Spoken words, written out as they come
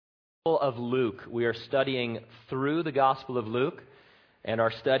Of Luke. We are studying through the Gospel of Luke, and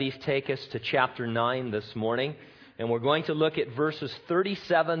our studies take us to chapter 9 this morning, and we're going to look at verses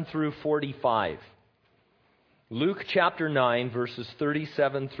 37 through 45. Luke chapter 9, verses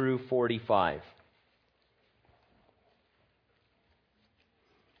 37 through 45.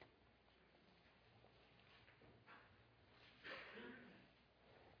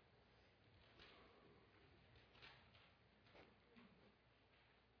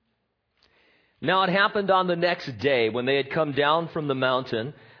 Now it happened on the next day, when they had come down from the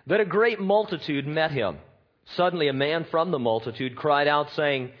mountain, that a great multitude met him. Suddenly a man from the multitude cried out,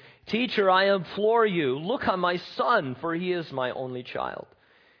 saying, "Teacher, I implore you, look on my son, for he is my only child.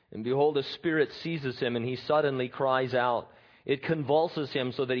 And behold, a spirit seizes him, and he suddenly cries out. It convulses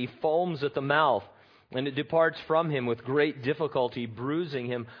him so that he foams at the mouth, and it departs from him with great difficulty, bruising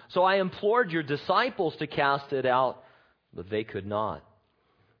him. So I implored your disciples to cast it out, but they could not."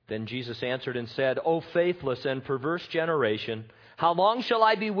 Then Jesus answered and said, "O faithless and perverse generation, how long shall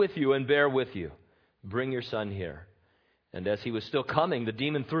I be with you and bear with you? Bring your son here." And as he was still coming, the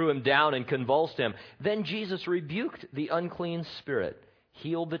demon threw him down and convulsed him. Then Jesus rebuked the unclean spirit,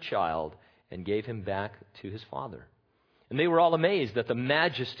 healed the child, and gave him back to his father. And they were all amazed at the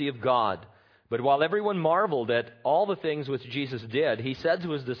majesty of God. But while everyone marveled at all the things which Jesus did, he said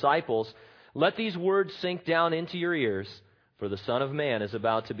to his disciples, "Let these words sink down into your ears. For the Son of Man is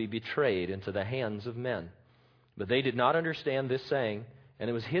about to be betrayed into the hands of men." But they did not understand this saying, and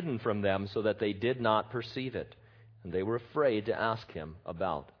it was hidden from them so that they did not perceive it. And they were afraid to ask him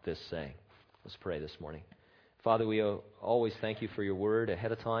about this saying. Let's pray this morning. Father, we always thank you for your word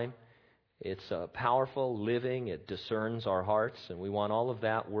ahead of time. It's powerful, living, it discerns our hearts, and we want all of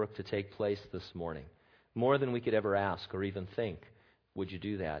that work to take place this morning. More than we could ever ask or even think. Would you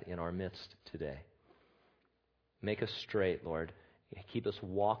do that in our midst today? Make us straight, Lord. Keep us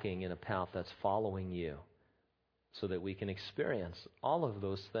walking in a path that's following you so that we can experience all of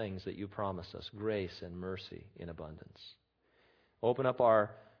those things that you promise us, grace and mercy in abundance. Open up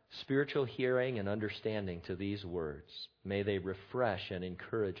our spiritual hearing and understanding to these words. May they refresh and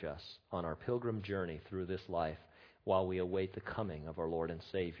encourage us on our pilgrim journey through this life while we await the coming of our Lord and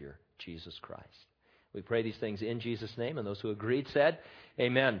Savior, Jesus Christ. We pray these things in Jesus' name, and those who agreed said,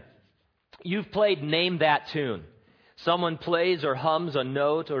 Amen. You've played Name That Tune. Someone plays or hums a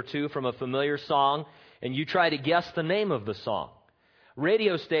note or two from a familiar song, and you try to guess the name of the song.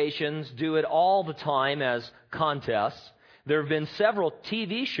 Radio stations do it all the time as contests. There have been several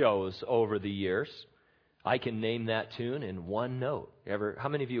TV shows over the years. I can name that tune in one note. How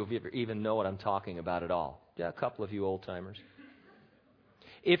many of you have ever even know what I'm talking about at all? Yeah, a couple of you old-timers.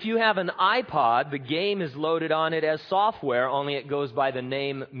 If you have an iPod, the game is loaded on it as software, only it goes by the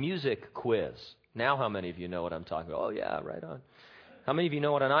name Music Quiz. Now how many of you know what I'm talking about? Oh yeah, right on. How many of you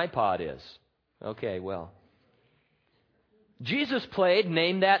know what an iPod is? Okay, well. Jesus played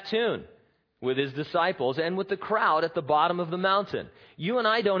Name That Tune with his disciples and with the crowd at the bottom of the mountain. You and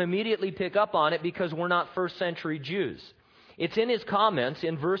I don't immediately pick up on it because we're not first century Jews. It's in his comments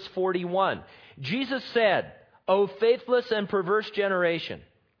in verse 41. Jesus said, "O faithless and perverse generation."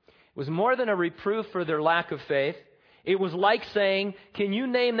 It was more than a reproof for their lack of faith. It was like saying, "Can you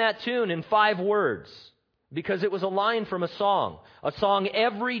name that tune in 5 words?" Because it was a line from a song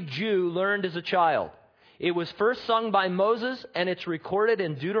every Jew learned as a child. It was first sung by Moses, and it's recorded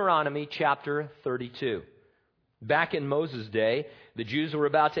in Deuteronomy chapter 32. Back in Moses' day, the Jews were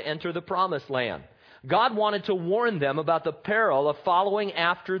about to enter the promised land. God wanted to warn them about the peril of following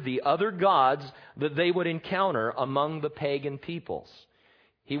after the other gods that they would encounter among the pagan peoples.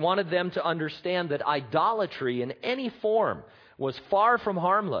 He wanted them to understand that idolatry in any form was far from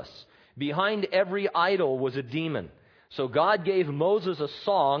harmless. Behind every idol was a demon. So God gave Moses a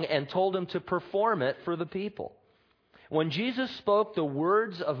song and told him to perform it for the people. When Jesus spoke the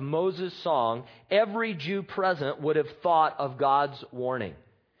words of Moses' song, every Jew present would have thought of God's warning.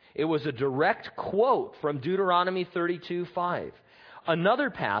 It was a direct quote from Deuteronomy 32:5. Another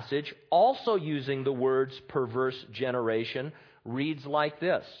passage, also using the words perverse generation, reads like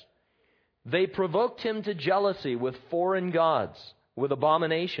this. They provoked him to jealousy with foreign gods. With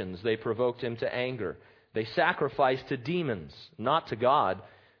abominations they provoked him to anger. They sacrificed to demons, not to God.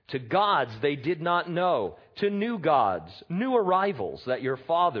 To gods they did not know. To new gods, new arrivals that your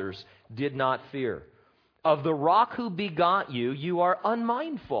fathers did not fear. Of the rock who begot you, you are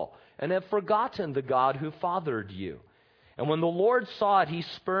unmindful and have forgotten the God who fathered you. And when the Lord saw it, he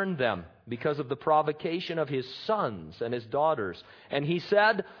spurned them because of the provocation of his sons and his daughters. And he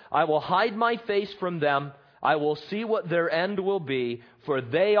said, I will hide my face from them. I will see what their end will be, for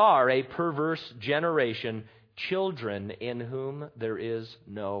they are a perverse generation, children in whom there is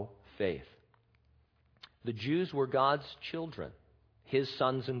no faith. The Jews were God's children, His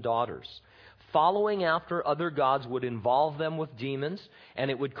sons and daughters. Following after other gods would involve them with demons, and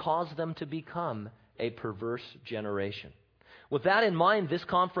it would cause them to become a perverse generation. With that in mind, this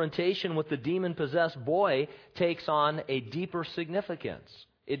confrontation with the demon-possessed boy takes on a deeper significance.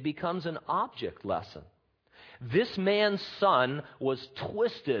 It becomes an object lesson. This man's son was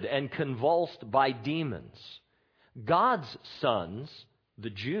twisted and convulsed by demons. God's sons, the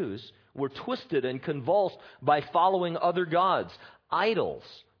Jews, were twisted and convulsed by following other gods, idols,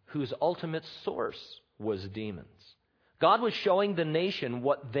 whose ultimate source was demons. God was showing the nation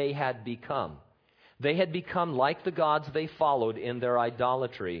what they had become. They had become like the gods they followed in their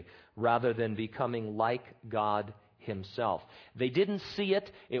idolatry, rather than becoming like God Himself. They didn't see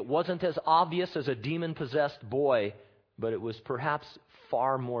it. It wasn't as obvious as a demon-possessed boy, but it was perhaps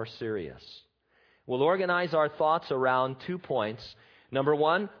far more serious. We'll organize our thoughts around 2 points. Number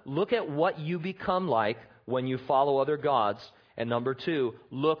 1, look at what you become like when you follow other gods. And number 2,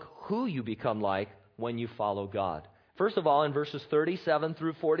 look who you become like when you follow God. First of all, in verses 37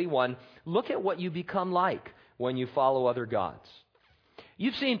 through 41, look at what you become like when you follow other gods.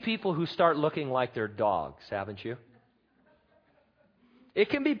 You've seen people who start looking like their dogs, haven't you? It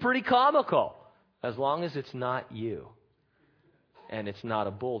can be pretty comical, as long as it's not you and it's not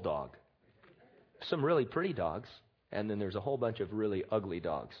a bulldog. Some really pretty dogs, and then there's a whole bunch of really ugly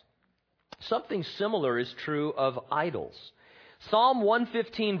dogs. Something similar is true of idols. Psalm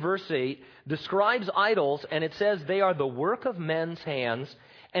 115 verse 8 describes idols, and it says they are the work of men's hands,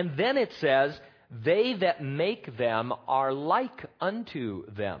 and then it says they that make them are like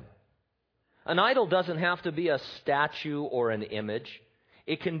unto them. An idol doesn't have to be a statue or an image.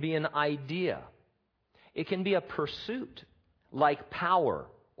 It can be an idea. It can be a pursuit, like power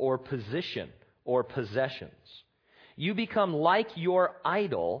or position or possessions. You become like your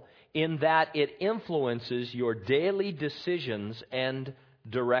idol in that it influences your daily decisions and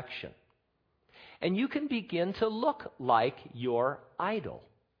direction. And you can begin to look like your idol.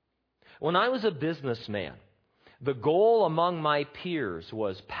 When I was a businessman, the goal among my peers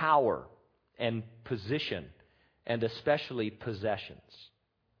was power and position, and especially possessions.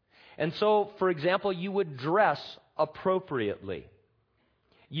 And so, for example, you would dress appropriately.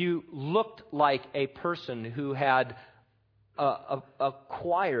 You looked like a person who had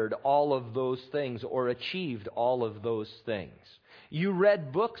acquired all of those things or achieved all of those things. You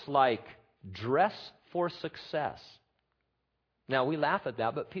read books like Dress for Success. Now, we laugh at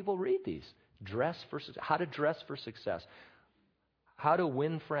that, but people read these. How to dress for success. How to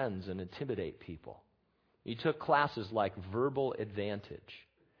win friends and intimidate people. You took classes like Verbal Advantage.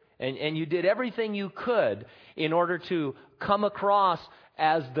 And you did everything you could in order to come across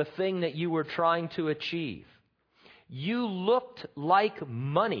as the thing that you were trying to achieve. You looked like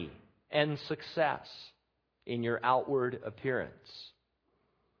money and success in your outward appearance.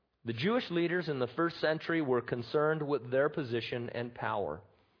 The Jewish leaders in the first century were concerned with their position and power,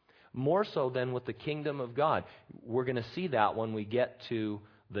 more so than with the kingdom of God. We're going to see that when we get to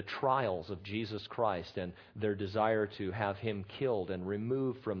the trials of Jesus Christ and their desire to have Him killed and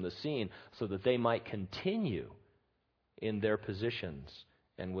removed from the scene so that they might continue in their positions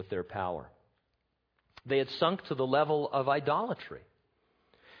and with their power. They had sunk to the level of idolatry.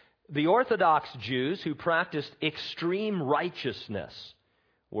 The Orthodox Jews who practiced extreme righteousness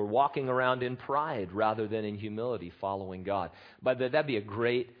were walking around in pride rather than in humility following God. But that'd be a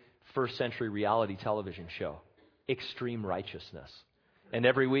great first century reality television show. Extreme righteousness. And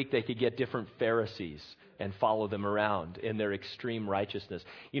every week they could get different Pharisees and follow them around in their extreme righteousness.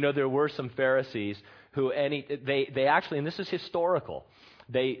 You know, there were some Pharisees who they actually, and this is historical,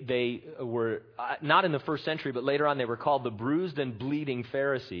 they were, not in the first century, but later on they were called the bruised and bleeding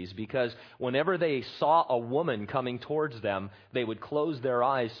Pharisees, because whenever they saw a woman coming towards them, they would close their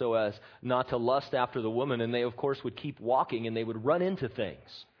eyes so as not to lust after the woman, and they of course would keep walking and they would run into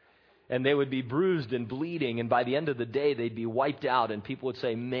things. And they would be bruised and bleeding, and by the end of the day they'd be wiped out, and people would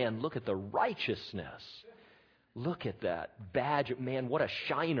say, man, look at the righteousness. Look at that badge. Man, what a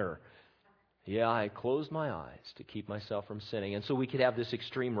shiner. Yeah, I closed my eyes to keep myself from sinning. And so we could have this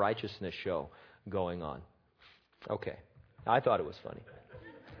extreme righteousness show going on. Okay, I thought it was funny.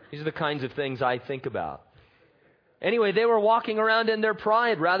 These are the kinds of things I think about. Anyway, they were walking around in their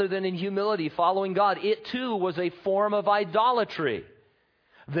pride rather than in humility, following God. It too was a form of idolatry.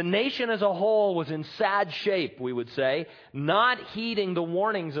 The nation as a whole was in sad shape, we would say, not heeding the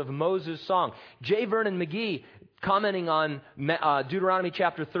warnings of Moses' song. J. Vernon McGee, commenting on Deuteronomy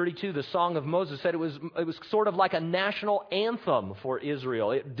chapter 32, the Song of Moses, said it was sort of like a national anthem for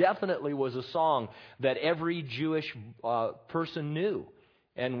Israel. It definitely was a song that every Jewish person knew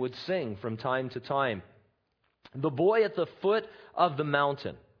and would sing from time to time. The boy at the foot of the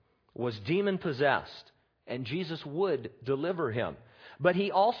mountain was demon-possessed, and Jesus would deliver him. But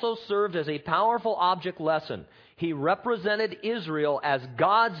he also served as a powerful object lesson. He represented Israel as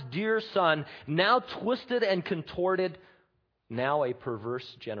God's dear son, now twisted and contorted, now a perverse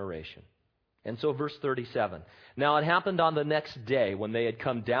generation. And so verse 37, now it happened on the next day when they had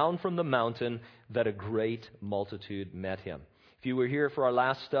come down from the mountain that a great multitude met him. If you were here for our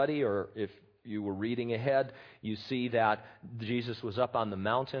last study, or if you were reading ahead, you see that Jesus was up on the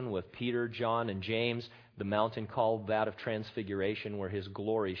mountain with Peter, John, and James, the mountain called that of Transfiguration, where his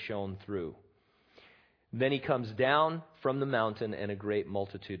glory shone through. Then he comes down from the mountain and a great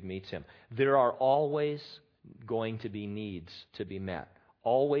multitude meets him. There are always going to be needs to be met.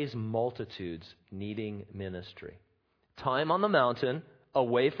 Always multitudes needing ministry. Time on the mountain,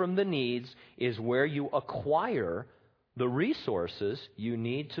 away from the needs, is where you acquire the resources you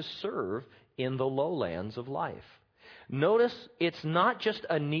need to serve in the lowlands of life. Notice it's not just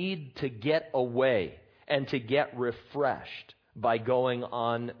a need to get away and to get refreshed by going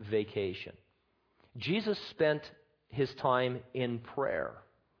on vacation. Jesus spent his time in prayer.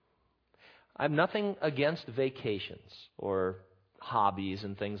 I have nothing against vacations or hobbies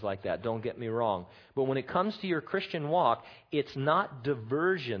and things like that. Don't get me wrong. But when it comes to your Christian walk, it's not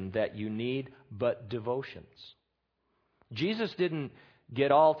diversion that you need, but devotions. Jesus didn't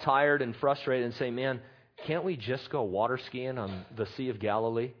get all tired and frustrated and say, man, can't we just go water skiing on the Sea of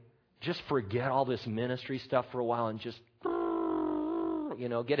Galilee? Just forget all this ministry stuff for a while and just,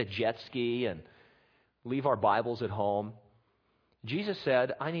 get a jet ski and leave our Bibles at home. Jesus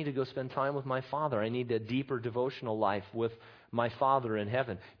said, I need to go spend time with my Father. I need a deeper devotional life with my Father in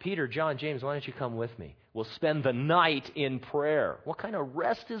heaven. Peter, John, James, why don't you come with me? We'll spend the night in prayer. What kind of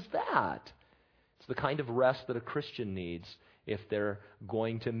rest is that? It's the kind of rest that a Christian needs if they're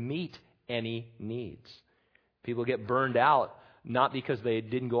going to meet any needs. People get burned out not because they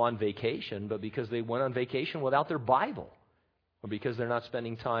didn't go on vacation, but because they went on vacation without their Bible, or because they're not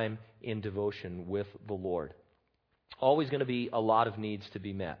spending time in devotion with the Lord. Always going to be a lot of needs to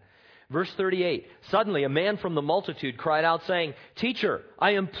be met. Verse 38, suddenly a man from the multitude cried out saying, Teacher,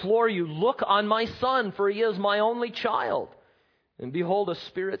 I implore you, look on my son, for he is my only child. And behold, a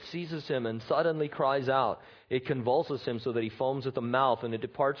spirit seizes him and suddenly cries out. It convulses him so that he foams at the mouth, and it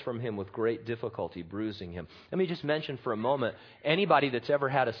departs from him with great difficulty, bruising him. Let me just mention for a moment, anybody that's ever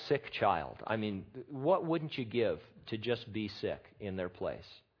had a sick child, what wouldn't you give to just be sick in their place?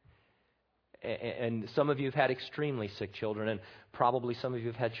 And some of you have had extremely sick children, and probably some of you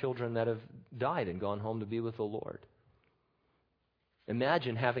have had children that have died and gone home to be with the Lord.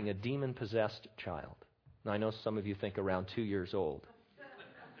 Imagine having a demon-possessed child. Now, I know some of you think around 2 years old.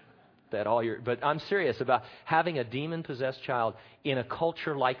 But I'm serious about having a demon-possessed child in a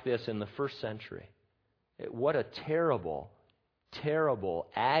culture like this in the first century. What a terrible, terrible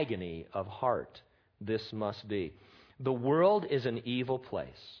agony of heart this must be. The world is an evil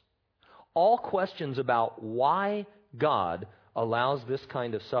place. All questions about why God allows this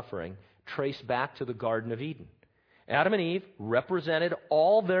kind of suffering trace back to the Garden of Eden. Adam and Eve represented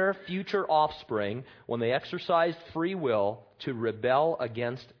all their future offspring when they exercised free will to rebel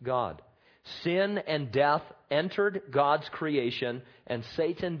against God. Sin and death entered God's creation, and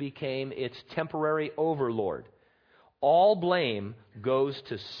Satan became its temporary overlord. All blame goes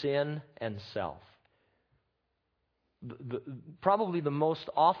to sin and self. Probably the most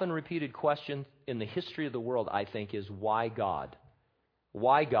often repeated question in the history of the world, I think, is why God?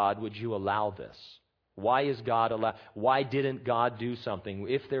 Why, God, would you allow this? Why is God allow? Why didn't God do something?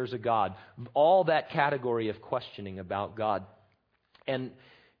 If there's a God, all that category of questioning about God. And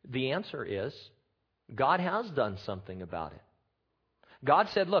the answer is, God has done something about it. God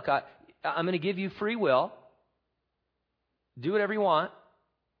said, look, I'm going to give you free will. Do whatever you want.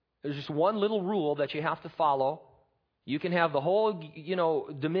 There's just one little rule that you have to follow. You can have the whole,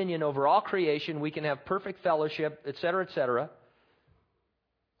 dominion over all creation. We can have perfect fellowship, etc., etc.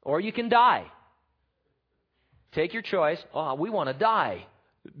 Or you can die. Take your choice. Oh, we want to die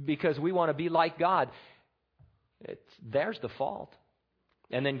because we want to be like God. There's the fault.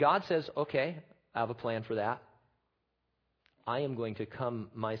 And then God says, okay, I have a plan for that. I am going to come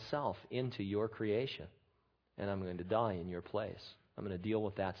myself into your creation, and I'm going to die in your place. I'm going to deal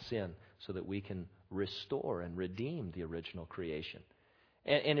with that sin so that we can restore and redeem the original creation.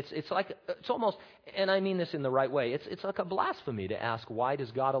 And it's almost, and I mean this in the right way, it's like a blasphemy to ask, why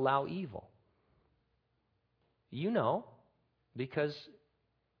does God allow evil? You know, because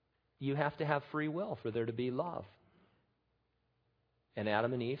you have to have free will for there to be love. And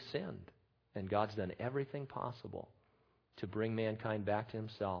Adam and Eve sinned. And God's done everything possible to bring mankind back to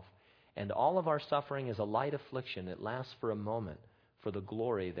himself. And all of our suffering is a light affliction. It lasts for a moment for the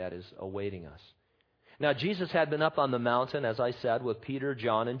glory that is awaiting us. Now, Jesus had been up on the mountain, as I said, with Peter,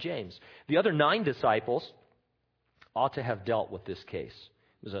 John, and James. The other 9 disciples ought to have dealt with this case.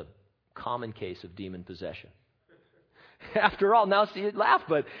 It was a common case of demon possession. After all, now see, you laugh,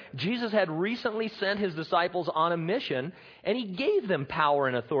 but Jesus had recently sent his disciples on a mission, and he gave them power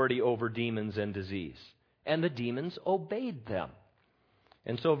and authority over demons and disease. And the demons obeyed them.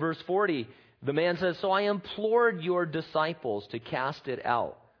 And so verse 40, the man says, "So I implored your disciples to cast it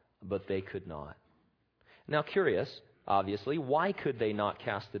out, but they could not." Now curious, obviously, why could they not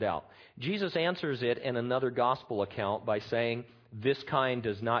cast it out? Jesus answers it in another gospel account by saying, "This kind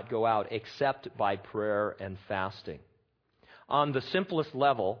does not go out except by prayer and fasting." On the simplest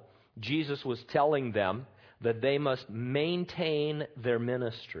level, Jesus was telling them that they must maintain their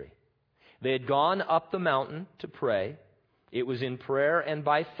ministry. They had gone up the mountain to pray. It was in prayer and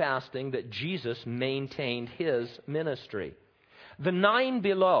by fasting that Jesus maintained his ministry. The 9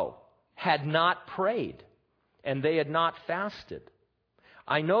 below had not prayed, and they had not fasted.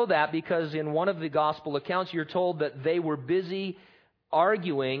 I know that because in one of the gospel accounts, you're told that they were busy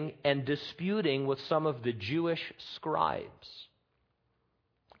arguing and disputing with some of the Jewish scribes,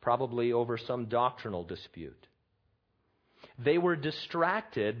 probably over some doctrinal dispute. They were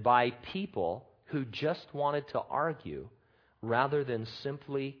distracted by people who just wanted to argue rather than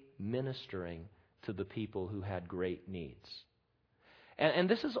simply ministering to the people who had great needs. And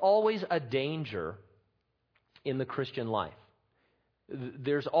this is always a danger in the Christian life.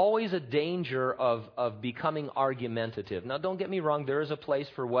 There's always a danger of becoming argumentative. Now, don't get me wrong, there is a place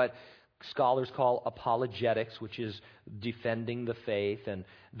for what scholars call apologetics, which is defending the faith, and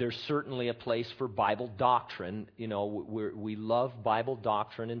there's certainly a place for Bible doctrine. You know, we love Bible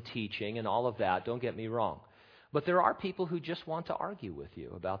doctrine and teaching and all of that, don't get me wrong. But there are people who just want to argue with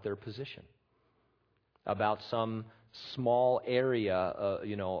you about their position, about some small area,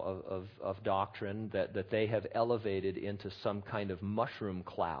 of doctrine that they have elevated into some kind of mushroom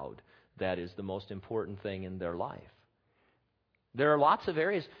cloud that is the most important thing in their life. There are lots of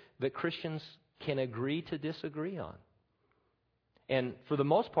areas that Christians can agree to disagree on. And for the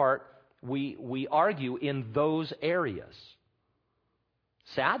most part, we argue in those areas.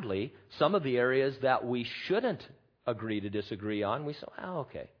 Sadly, some of the areas that we shouldn't agree to disagree on, we say,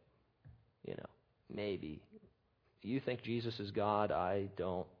 okay, maybe. You think Jesus is God, I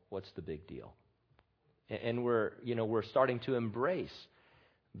don't. What's the big deal? And we're starting to embrace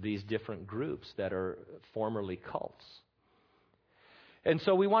these different groups that are formerly cults. And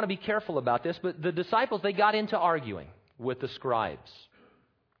so we want to be careful about this, but the disciples, they got into arguing with the scribes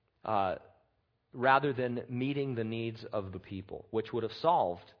rather than meeting the needs of the people, which would have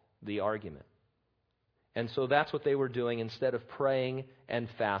solved the argument. And so that's what they were doing instead of praying and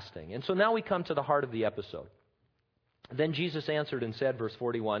fasting. And so now we come to the heart of the episode. Then Jesus answered and said, verse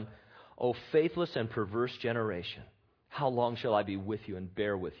 41, "O faithless and perverse generation, how long shall I be with you and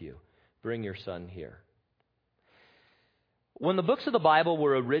bear with you? Bring your son here." When the books of the Bible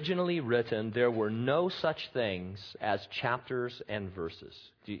were originally written, there were no such things as chapters and verses.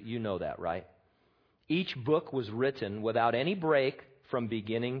 You know that, right? Each book was written without any break from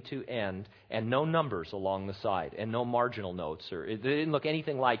beginning to end, and no numbers along the side, and no marginal notes, or it didn't look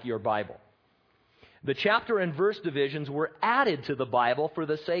anything like your Bible. The chapter and verse divisions were added to the Bible for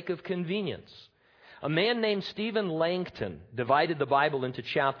the sake of convenience. A man named Stephen Langton divided the Bible into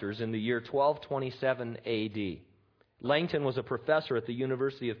chapters in the year 1227 A.D. Langton was a professor at the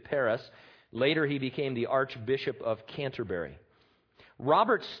University of Paris. Later, he became the Archbishop of Canterbury.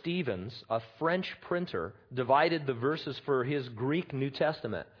 Robert Stevens, a French printer, divided the verses for his Greek New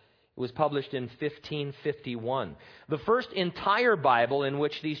Testament. It was published in 1551. The first entire Bible in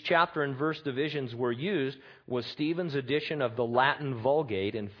which these chapter and verse divisions were used was Stephen's edition of the Latin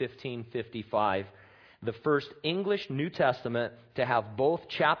Vulgate in 1555. The first English New Testament to have both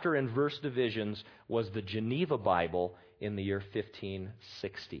chapter and verse divisions was the Geneva Bible in the year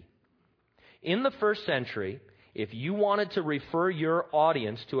 1560. In the first century, if you wanted to refer your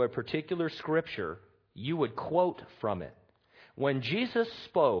audience to a particular scripture, you would quote from it. When Jesus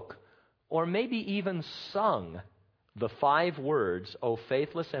spoke, or maybe even sung, the 5 words, "O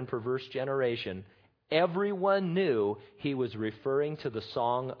faithless and perverse generation," everyone knew he was referring to the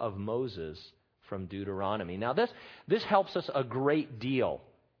Song of Moses from Deuteronomy. Now this helps us a great deal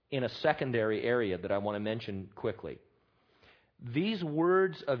in a secondary area that I want to mention quickly. These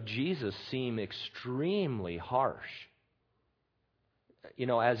words of Jesus seem extremely harsh.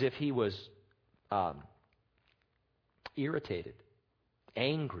 As if he was irritated,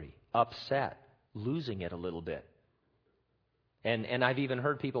 angry, upset, losing it a little bit. And I've even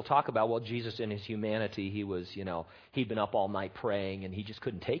heard people talk about, well, Jesus in his humanity, he was, he'd been up all night praying and he just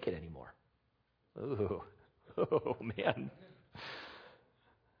couldn't take it anymore. Ooh. Oh, man.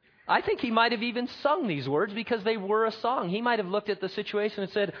 I think he might have even sung these words because they were a song. He might have looked at the situation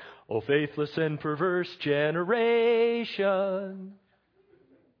and said, "Oh, faithless and perverse generation."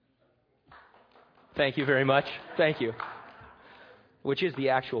 Thank you very much. Thank you. Which is the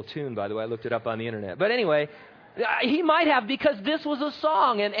actual tune, by the way. I looked it up on the internet. But anyway, he might have, because this was a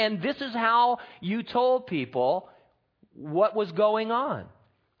song. And this is how you told people what was going on.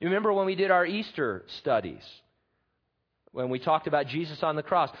 You remember when we did our Easter studies? When we talked about Jesus on the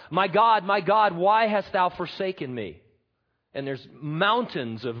cross. My God, why hast thou forsaken me? And there's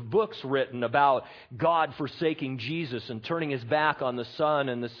mountains of books written about God forsaking Jesus and turning his back on the Son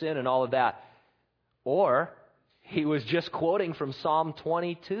and the sin and all of that. Or he was just quoting from Psalm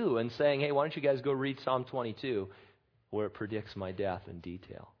 22 and saying, hey, why don't you guys go read Psalm 22 where it predicts my death in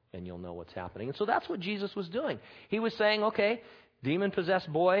detail and you'll know what's happening. And so that's what Jesus was doing. He was saying, okay,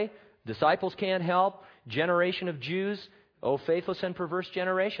 demon-possessed boy, disciples can't help, generation of Jews, oh, faithless and perverse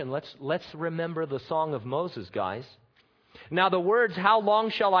generation. Let's remember the song of Moses, guys. Now, the words, "How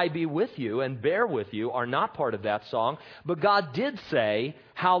long shall I be with you and bear with you," are not part of that song. But God did say,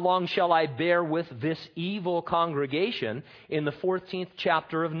 "How long shall I bear with this evil congregation," in the 14th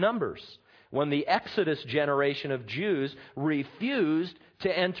chapter of Numbers, when the Exodus generation of Jews refused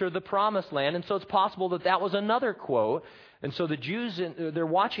to enter the promised land. And so it's possible that that was another quote. And so the Jews, they're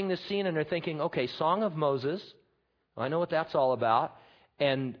watching this scene and they're thinking, okay, Song of Moses, I know what that's all about.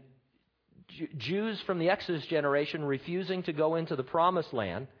 And Jews from the Exodus generation refusing to go into the promised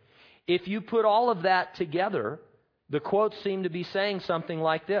land. If you put all of that together, the quotes seem to be saying something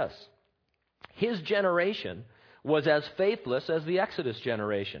like this. His generation was as faithless as the Exodus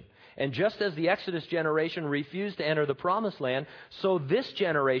generation. And just as the Exodus generation refused to enter the promised land, so this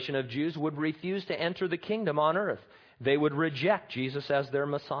generation of Jews would refuse to enter the kingdom on earth. They would reject Jesus as their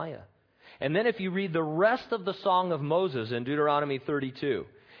Messiah. And then if you read the rest of the Song of Moses in Deuteronomy 32,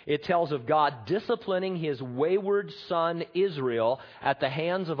 it tells of God disciplining his wayward son Israel at the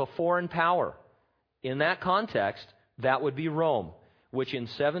hands of a foreign power. In that context, that would be Rome, which in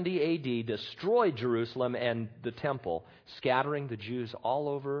 70 A.D. destroyed Jerusalem and the temple, scattering the Jews all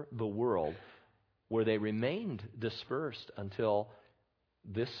over the world, where they remained dispersed until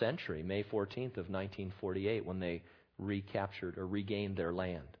this century, May 14th of 1948, when they recaptured or regained their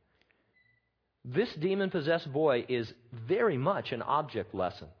land. This demon-possessed boy is very much an object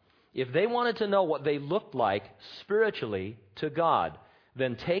lesson. If they wanted to know what they looked like spiritually to God,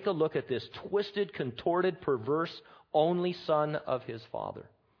 then take a look at this twisted, contorted, perverse, only son of his father.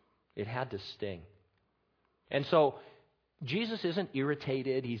 It had to sting. And so Jesus isn't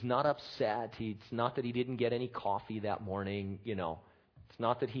irritated. He's not upset. It's not that he didn't get any coffee that morning. It's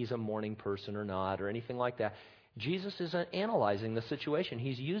not that he's a morning person or not or anything like that. Jesus isn't analyzing the situation.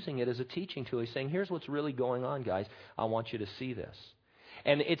 He's using it as a teaching tool. He's saying, here's what's really going on, guys. I want you to see this.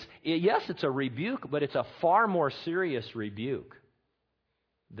 And it's a rebuke, but it's a far more serious rebuke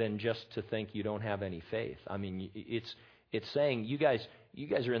than just to think you don't have any faith. I mean, it's saying you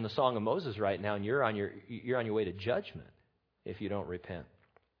guys are in the Song of Moses right now, and you're on your way to judgment if you don't repent.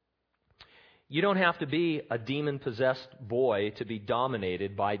 You don't have to be a demon-possessed boy to be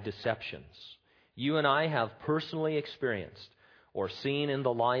dominated by deceptions. You and I have personally experienced or seen in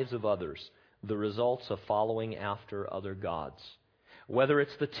the lives of others the results of following after other gods. Whether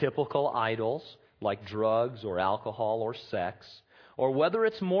it's the typical idols like drugs or alcohol or sex, or whether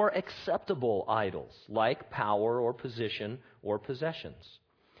it's more acceptable idols like power or position or possessions.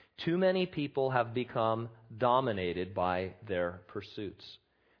 Too many people have become dominated by their pursuits.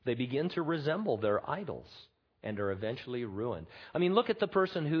 They begin to resemble their idols and are eventually ruined. I mean, look at the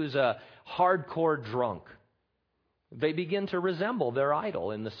person who's a hardcore drunk. They begin to resemble their idol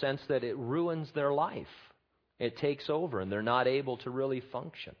in the sense that it ruins their life. It takes over and they're not able to really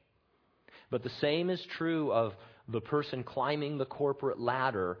function. But the same is true of the person climbing the corporate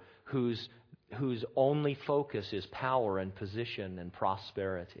ladder whose only focus is power and position and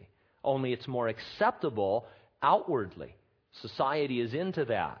prosperity. Only it's more acceptable outwardly. Society is into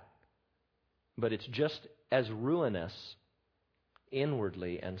that. But it's just as ruinous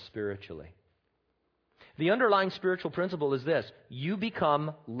inwardly and spiritually. The underlying spiritual principle is this: you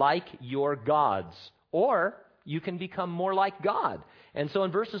become like your gods, or you can become more like God. And so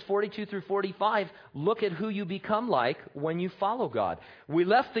in verses 42 through 45, look at who you become like when you follow God. We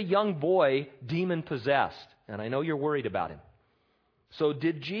left the young boy demon-possessed, and I know you're worried about him. So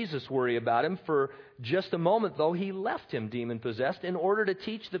did Jesus worry about him? For just a moment, though, he left him demon-possessed in order to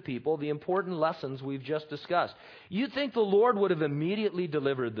teach the people the important lessons we've just discussed. You'd think the Lord would have immediately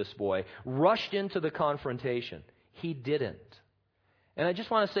delivered this boy, rushed into the confrontation. He didn't. And I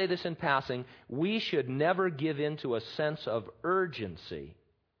just want to say this in passing. We should never give in to a sense of urgency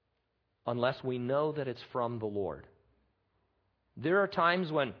unless we know that it's from the Lord. There are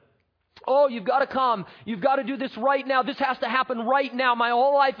times when, oh, you've got to come. You've got to do this right now. This has to happen right now. My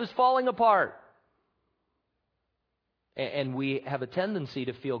whole life is falling apart. And we have a tendency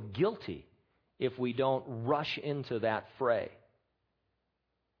to feel guilty if we don't rush into that fray.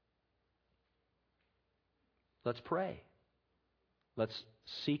 Let's pray. Let's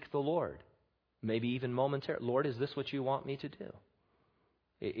seek the Lord. Maybe even momentarily. Lord, is this what you want me to do?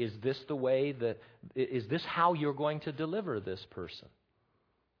 Is this the way is this how you're going to deliver this person?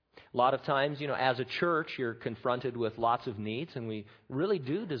 A lot of times, as a church, you're confronted with lots of needs, and we really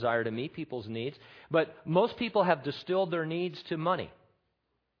do desire to meet people's needs. But most people have distilled their needs to money.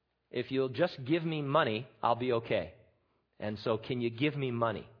 If you'll just give me money, I'll be okay. And so, can you give me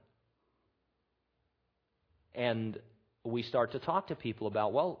money? And we start to talk to people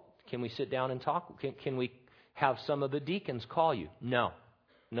about, well, can we sit down and talk? Can we have some of the deacons call you? No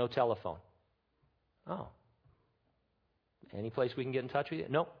telephone. Oh. Any place we can get in touch with you?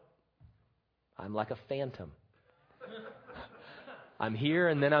 Nope. I'm like a phantom. I'm here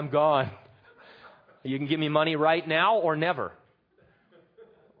and then I'm gone. You can give me money right now or never.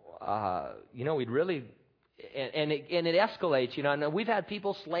 We'd really... And it escalates, and we've had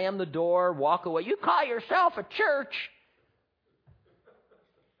people slam the door, walk away. You call yourself a church.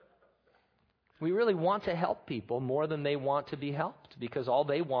 We really want to help people more than they want to be helped because all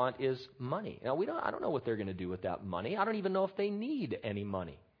they want is money. Now, I don't know what they're going to do with that money. I don't even know if they need any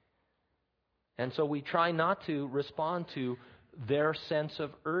money. And so we try not to respond to their sense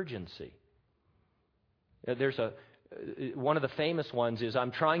of urgency. There's one of the famous ones is,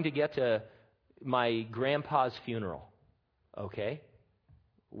 I'm trying to get to my grandpa's funeral. Okay.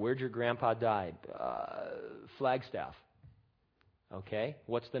 Where'd your grandpa die? Flagstaff. Okay.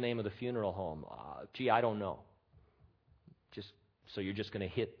 What's the name of the funeral home? I don't know. So you're just going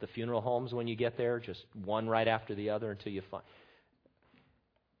to hit the funeral homes when you get there, just one right after the other until you find.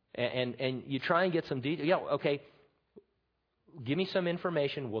 And you try and get some detail. Yeah, okay. Give me some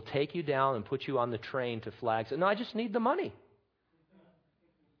information. We'll take you down and put you on the train to Flagstaff. No, I just need the money.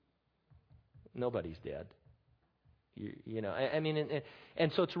 Nobody's dead.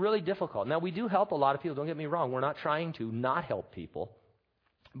 And so it's really difficult. Now, we do help a lot of people. Don't get me wrong. We're not trying to not help people.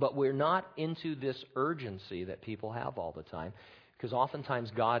 But we're not into this urgency that people have all the time. Because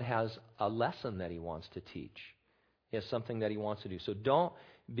oftentimes God has a lesson that He wants to teach. He has something that He wants to do. So don't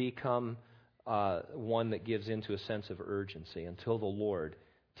become one that gives into a sense of urgency until the Lord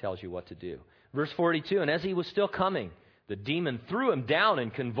tells you what to do. Verse 42, and as he was still coming, the demon threw him down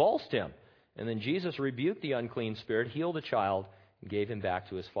and convulsed him. And then Jesus rebuked the unclean spirit, healed the child, and gave him back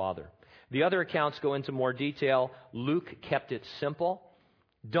to his father. The other accounts go into more detail. Luke kept it simple.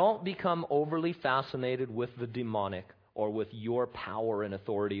 Don't become overly fascinated with the demonic or with your power and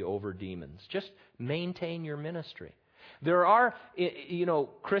authority over demons. Just maintain your ministry. There are,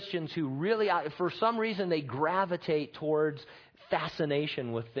 Christians who really, for some reason, they gravitate towards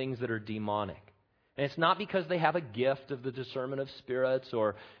fascination with things that are demonic. And it's not because they have a gift of the discernment of spirits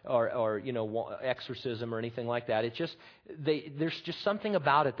or exorcism or anything like that. It's just, there's just something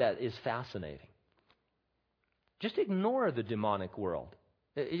about it that is fascinating. Just ignore the demonic world.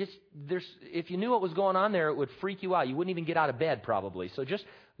 If you knew what was going on there, it would freak you out. You wouldn't even get out of bed probably. So just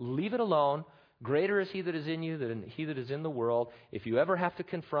leave it alone. Greater is He that is in you than he that is in the world. If you ever have to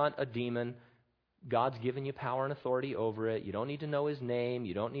confront a demon, God's given you power and authority over it. You don't need to know his name.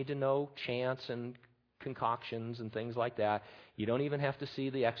 You don't need to know chants and concoctions and things like that. You don't even have to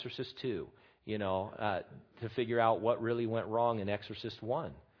see The Exorcist 2, to figure out what really went wrong in Exorcist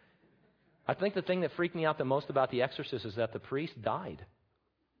 1. I think the thing that freaked me out the most about The Exorcist is that the priest died.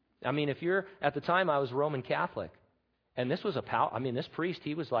 I mean, at the time I was Roman Catholic, and this was this priest,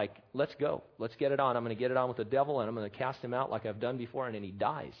 he was like, let's go. Let's get it on. I'm going to get it on with the devil, and I'm going to cast him out like I've done before, and then he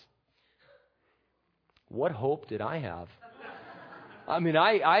dies. What hope did I have? I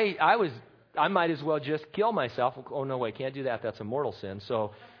might as well just kill myself. Oh, no, I can't do that. That's a mortal sin.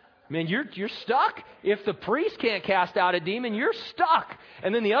 So, you're stuck. If the priest can't cast out a demon, you're stuck.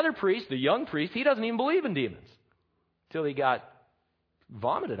 And then the other priest, the young priest, he doesn't even believe in demons until he got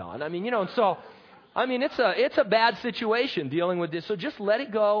vomited on. It's a bad situation dealing with this. So just let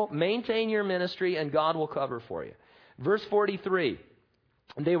it go, maintain your ministry, and God will cover for you. Verse 43,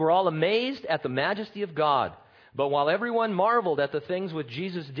 they were all amazed at the majesty of God, But while everyone marveled at the things which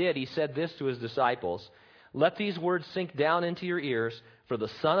Jesus did, he said this to his disciples, "Let these words sink down into your ears, for the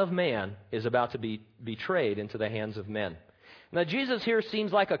Son of Man is about to be betrayed into the hands of men." Now, Jesus here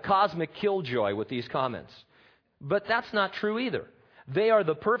seems like a cosmic killjoy with these comments. But that's not true either. They are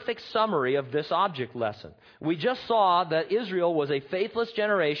the perfect summary of this object lesson. We just saw that Israel was a faithless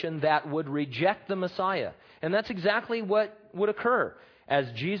generation that would reject the Messiah. And that's exactly what would occur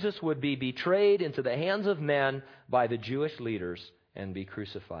as Jesus would be betrayed into the hands of men by the Jewish leaders and be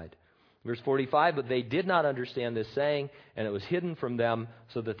crucified. Verse 45, "But they did not understand this saying, and it was hidden from them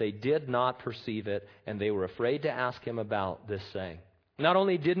so that they did not perceive it, and they were afraid to ask him about this saying." Not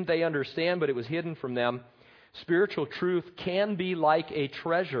only didn't they understand, but it was hidden from them. Spiritual truth can be like a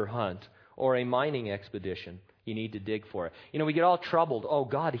treasure hunt or a mining expedition. You need to dig for it. We get all troubled. Oh,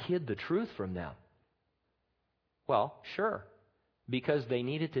 God hid the truth from them. Well, sure, because they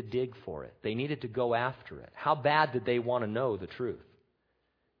needed to dig for it. They needed to go after it. How bad did they want to know the truth?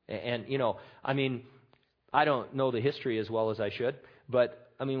 And, I don't know the history as well as I should,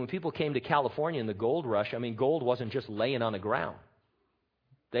 but, when people came to California in the gold rush, gold wasn't just laying on the ground.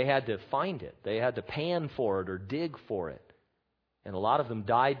 They had to find it. They had to pan for it or dig for it. And a lot of them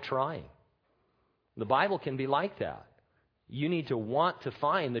died trying. The Bible can be like that. You need to want to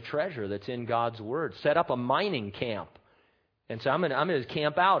find the treasure that's in God's Word. Set up a mining camp. And so I'm going to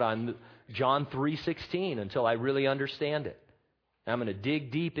camp out on John 3:16 until I really understand it. I'm going to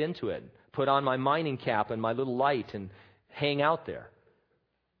dig deep into it, put on my mining cap and my little light and hang out there.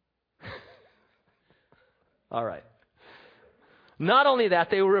 All right. Not only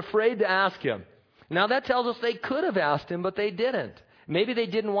that, they were afraid to ask him. Now that tells us they could have asked him, but they didn't. Maybe they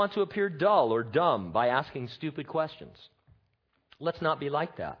didn't want to appear dull or dumb by asking stupid questions. Let's not be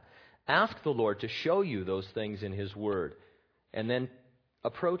like that. Ask the Lord to show you those things in His Word, and then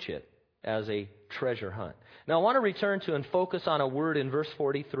approach it as a treasure hunt. Now I want to return to and focus on a word in verse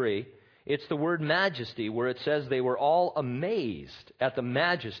 43. It's the word majesty, where it says they were all amazed at the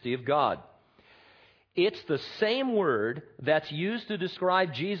majesty of God. It's the same word that's used to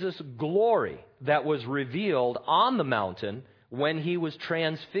describe Jesus' glory that was revealed on the mountain when He was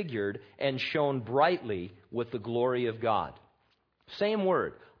transfigured and shone brightly with the glory of God. Same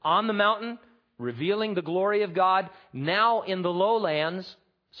word. On the mountain, revealing the glory of God. Now in the lowlands,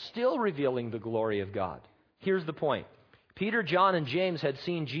 still revealing the glory of God. Here's the point. Peter, John, and James had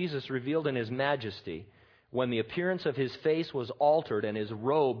seen Jesus revealed in His majesty when the appearance of His face was altered and His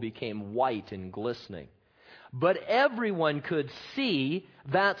robe became white and glistening. But everyone could see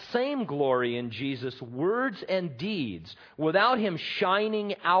that same glory in Jesus' words and deeds without Him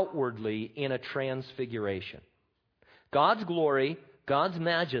shining outwardly in a transfiguration. God's glory, God's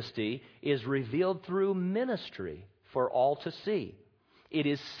majesty, is revealed through ministry for all to see. It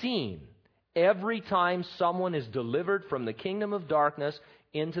is seen every time someone is delivered from the kingdom of darkness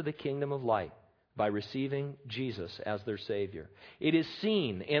into the kingdom of light by receiving Jesus as their Savior. It is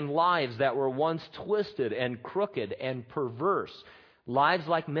seen in lives that were once twisted and crooked and perverse, lives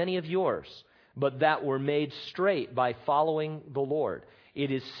like many of yours, but that were made straight by following the Lord.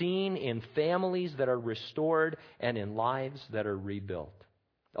 It is seen in families that are restored and in lives that are rebuilt.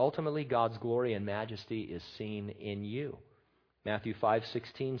 Ultimately, God's glory and majesty is seen in you. Matthew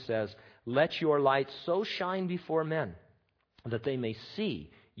 5:16 says, "Let your light so shine before men that they may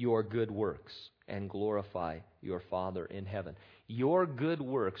see your good works and glorify your Father in heaven." Your good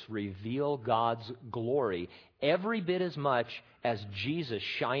works reveal God's glory every bit as much as Jesus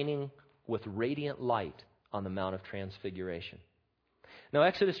shining with radiant light on the Mount of Transfiguration. Now,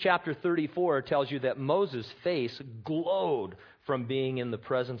 Exodus chapter 34 tells you that Moses' face glowed from being in the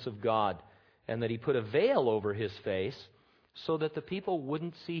presence of God, and that he put a veil over his face so that the people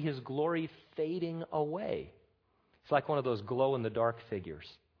wouldn't see his glory fading away. It's like one of those glow-in-the-dark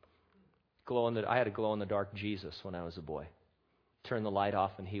figures. I had a glow-in-the-dark Jesus when I was a boy. Turn the light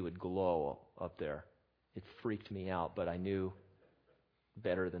off and he would glow up there. It freaked me out, but I knew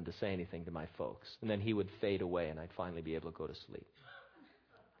better than to say anything to my folks. And then he would fade away and I'd finally be able to go to sleep.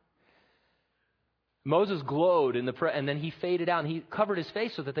 Moses glowed and then he faded out, and he covered his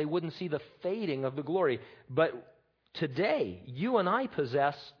face so that they wouldn't see the fading of the glory. But today, you and I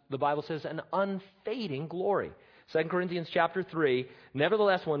possess, the Bible says, an unfading glory. 2 Corinthians chapter 3,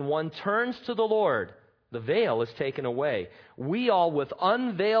 "Nevertheless, when one turns to the Lord, the veil is taken away. We all with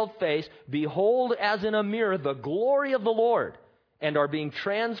unveiled face behold as in a mirror the glory of the Lord, and are being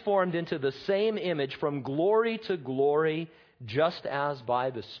transformed into the same image from glory to glory, just as by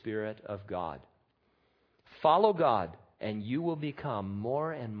the Spirit of God." Follow God, and you will become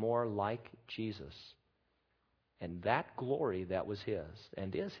more and more like Jesus. And that glory that was His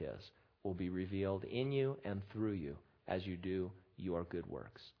and is His will be revealed in you and through you as you do your good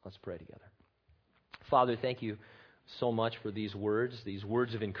works. Let's pray together. Father, thank you so much for these words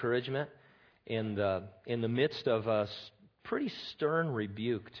of encouragement in the midst of a pretty stern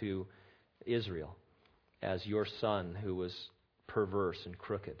rebuke to Israel as your son who was perverse and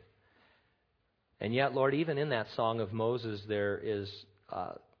crooked. And yet, Lord, even in that song of Moses, there is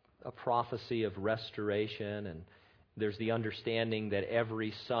a prophecy of restoration, and there's the understanding that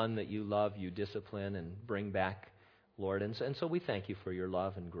every son that you love, you discipline and bring back, Lord. And so we thank you for your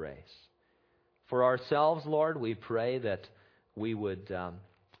love and grace. For ourselves, Lord, we pray that we would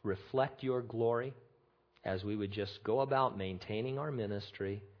reflect your glory as we would just go about maintaining our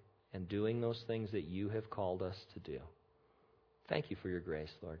ministry and doing those things that you have called us to do. Thank you for your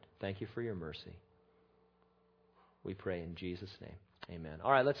grace, Lord. Thank you for your mercy. We pray in Jesus' name. Amen.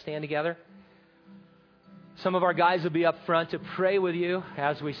 All right, let's stand together. Some of our guys will be up front to pray with you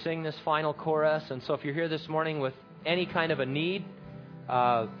as we sing this final chorus. And so if you're here this morning with any kind of a need,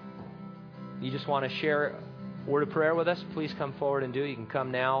 you just want to share a word of prayer with us, please come forward and do it. You can come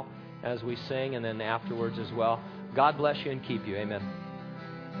now as we sing and then afterwards as well. God bless you and keep you. Amen.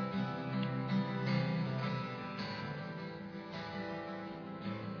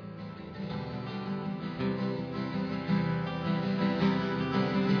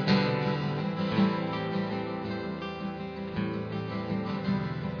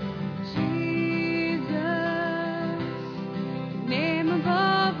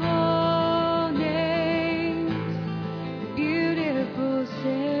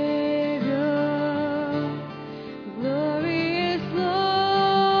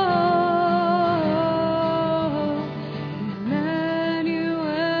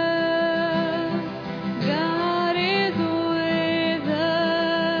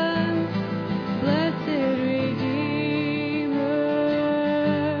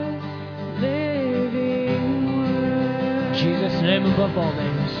 Above all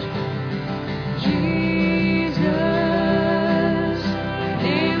names. Jesus,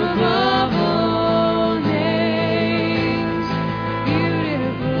 name above all names,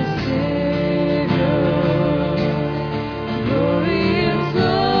 beautiful Savior, glorious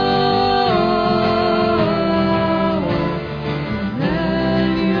Lord,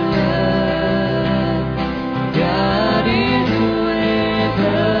 Emmanuel, God is with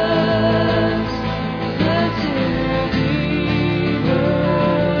us, blessed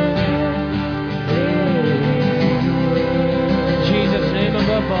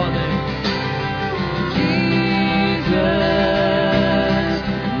above all names. Jesus,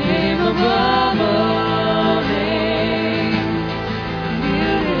 name above all names,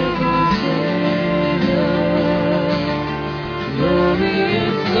 beautiful Savior,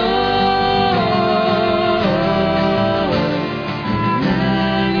 glorious Lord,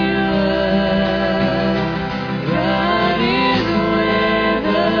 Emmanuel, God is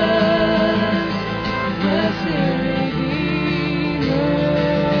with us, blessed Redeemer.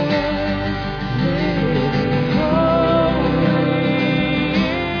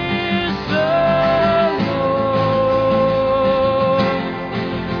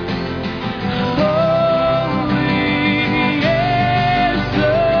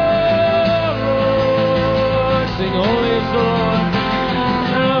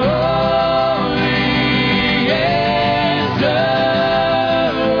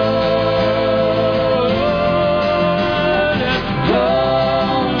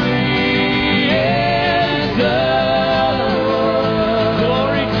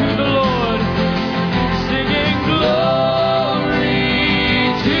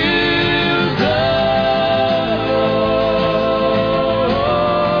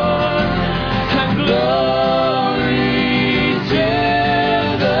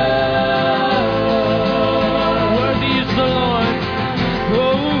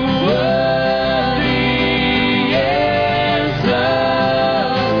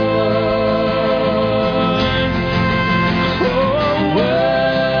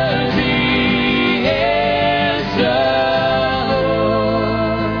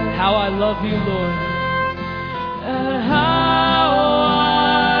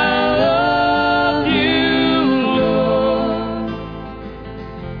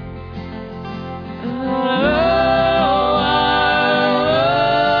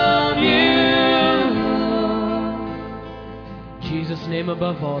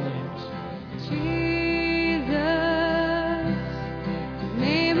 Above all names. Jesus,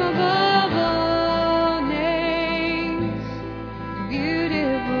 name above all names,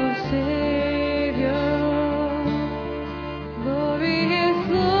 beautiful Savior, glorious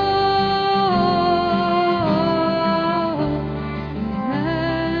Lord,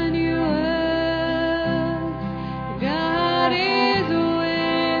 Emmanuel,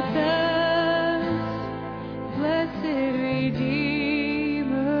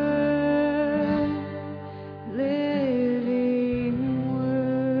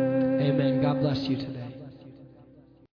 Amen. God bless you today.